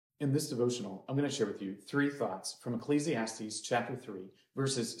In this devotional, I'm going to share with you 3 thoughts from Ecclesiastes chapter 3,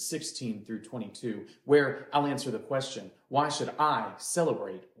 verses 16 through 22, where I'll answer the question, why should I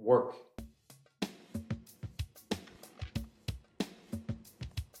celebrate work?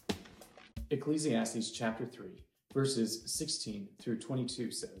 Ecclesiastes chapter 3, verses 16 through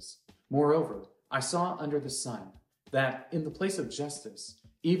 22 says, Moreover, I saw under the sun that in the place of justice,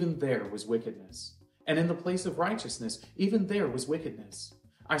 even there was wickedness, and in the place of righteousness, even there was wickedness.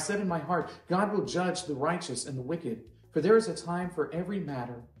 I said in my heart, God will judge the righteous and the wicked, for there is a time for every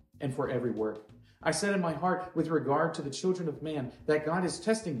matter and for every work. I said in my heart with regard to the children of man, that God is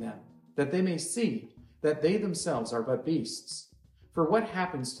testing them, that they may see that they themselves are but beasts. For what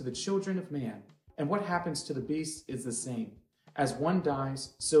happens to the children of man and what happens to the beasts is the same. As one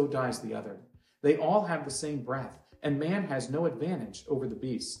dies, so dies the other. They all have the same breath, and man has no advantage over the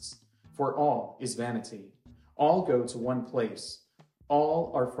beasts. For all is vanity. All go to one place.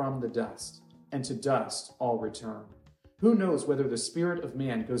 All are from the dust, and to dust all return. Who knows whether the spirit of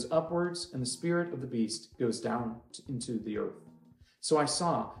man goes upwards and the spirit of the beast goes down into the earth? So I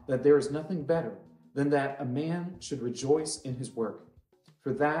saw that there is nothing better than that a man should rejoice in his work,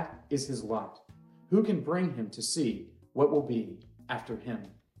 for that is his lot. Who can bring him to see what will be after him?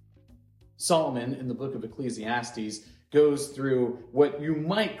 Solomon, in the book of Ecclesiastes, goes through what you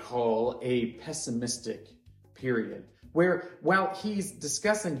might call a pessimistic period, where while he's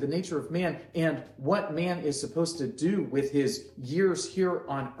discussing the nature of man and what man is supposed to do with his years here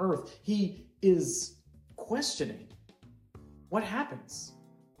on earth, he is questioning what happens.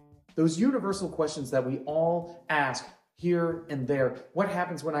 Those universal questions that we all ask here and there. What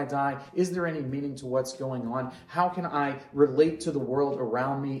happens when I die? Is there any meaning to what's going on? How can I relate to the world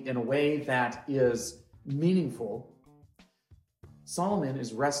around me in a way that is meaningful? Solomon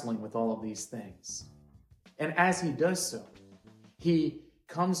is wrestling with all of these things. And as he does so, he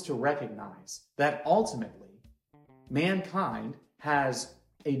comes to recognize that ultimately mankind has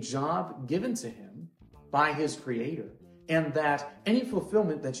a job given to him by his Creator, and that any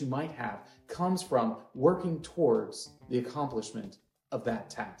fulfillment that you might have comes from working towards the accomplishment of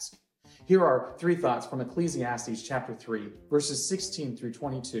that task. Here are 3 thoughts from Ecclesiastes chapter 3, verses 16 through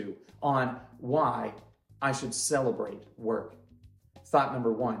 22 on why I should celebrate work. Thought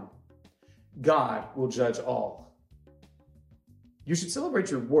number 1. God will judge all. You should celebrate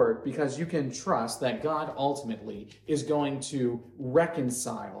your work because you can trust that God ultimately is going to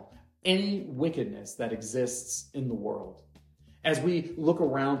reconcile any wickedness that exists in the world. As we look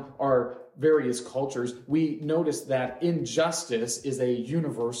around our various cultures, we notice that injustice is a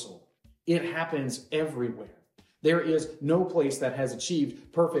universal. It happens everywhere. There is no place that has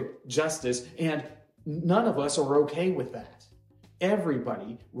achieved perfect justice, and none of us are okay with that.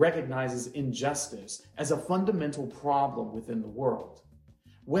 Everybody recognizes injustice as a fundamental problem within the world.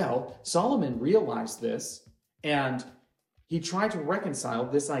 Well, Solomon realized this, and he tried to reconcile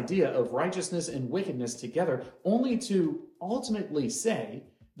this idea of righteousness and wickedness together, only to ultimately say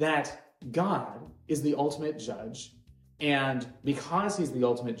that God is the ultimate judge, and because he's the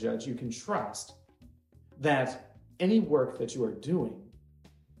ultimate judge, you can trust that any work that you are doing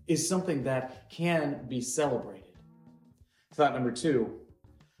is something that can be celebrated. Thought number 2,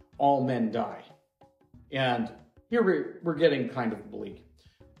 all men die. And here we're getting kind of bleak.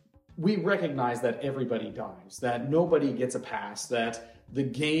 We recognize that everybody dies, that nobody gets a pass, that the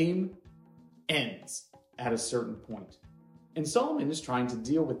game ends at a certain point. And Solomon is trying to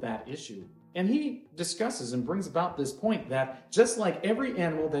deal with that issue. And he discusses and brings about this point that just like every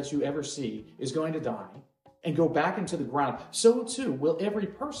animal that you ever see is going to die and go back into the ground, so too will every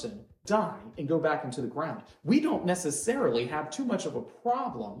person die and go back into the ground. We don't necessarily have too much of a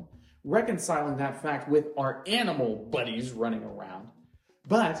problem reconciling that fact with our animal buddies running around.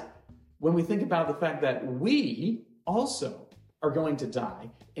 But when we think about the fact that we also are going to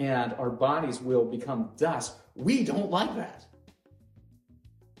die and our bodies will become dust, we don't like that.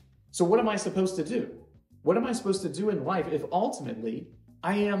 So what am I supposed to do? What am I supposed to do in life if ultimately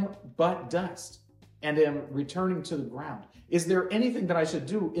I am but dust and am returning to the ground? Is there anything that I should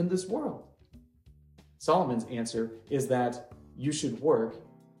do in this world? Solomon's answer is that you should work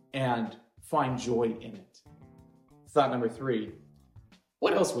and find joy in it. Thought number 3,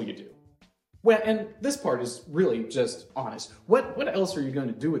 what else will you do? Well, and this part is really just honest. What else are you going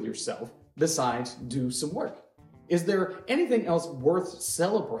to do with yourself besides do some work? Is there anything else worth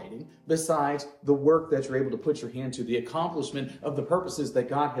celebrating besides the work that you're able to put your hand to, the accomplishment of the purposes that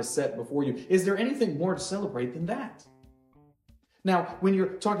God has set before you? Is there anything more to celebrate than that? Now, when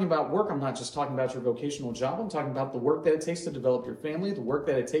you're talking about work, I'm not just talking about your vocational job. I'm talking about the work that it takes to develop your family, the work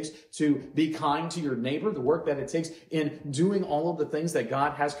that it takes to be kind to your neighbor, the work that it takes in doing all of the things that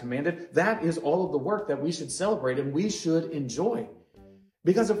God has commanded. That is all of the work that we should celebrate and we should enjoy.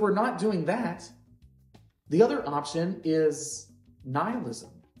 Because if we're not doing that, the other option is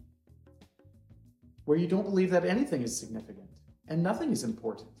nihilism, where you don't believe that anything is significant and nothing is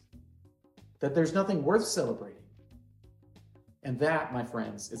important, that there's nothing worth celebrating. And that, my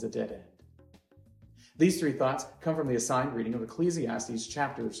friends, is a dead end. These three thoughts come from the assigned reading of Ecclesiastes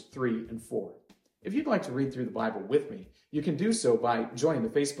chapters 3 and 4. If you'd like to read through the Bible with me, you can do so by joining the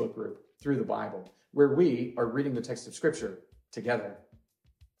Facebook group Through the Bible, where we are reading the text of Scripture together.